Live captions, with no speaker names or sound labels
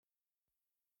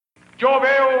Yo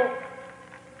veo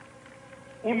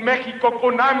un México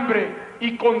con hambre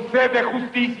y con sed de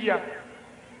justicia.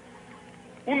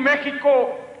 Un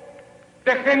México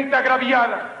de gente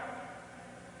agraviada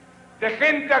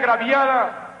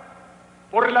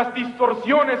por las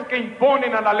distorsiones que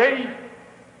imponen a la ley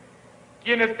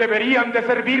quienes deberían de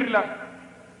servirla,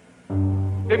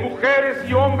 de mujeres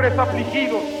y hombres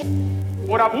afligidos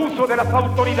por abuso de las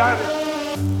autoridades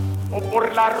o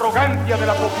por la arrogancia de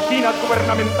las oficinas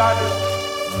gubernamentales.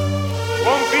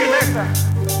 Con firmeza,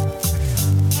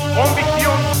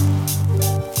 convicción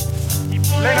y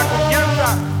plena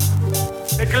confianza,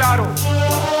 declaro: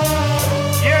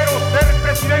 quiero ser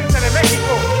presidente de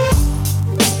México.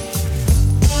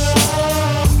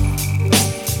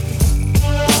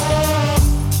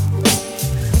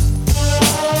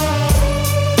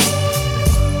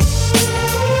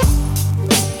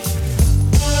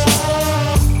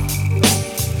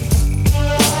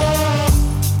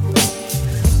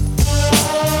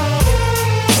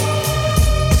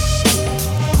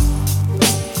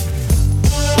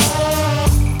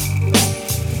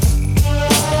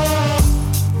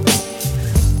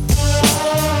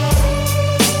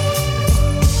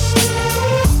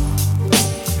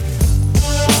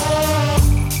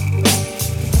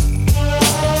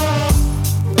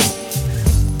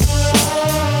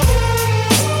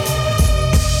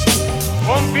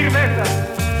 Con firmeza,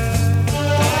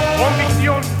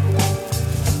 convicción,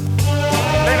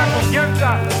 plena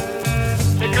confianza,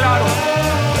 declaro: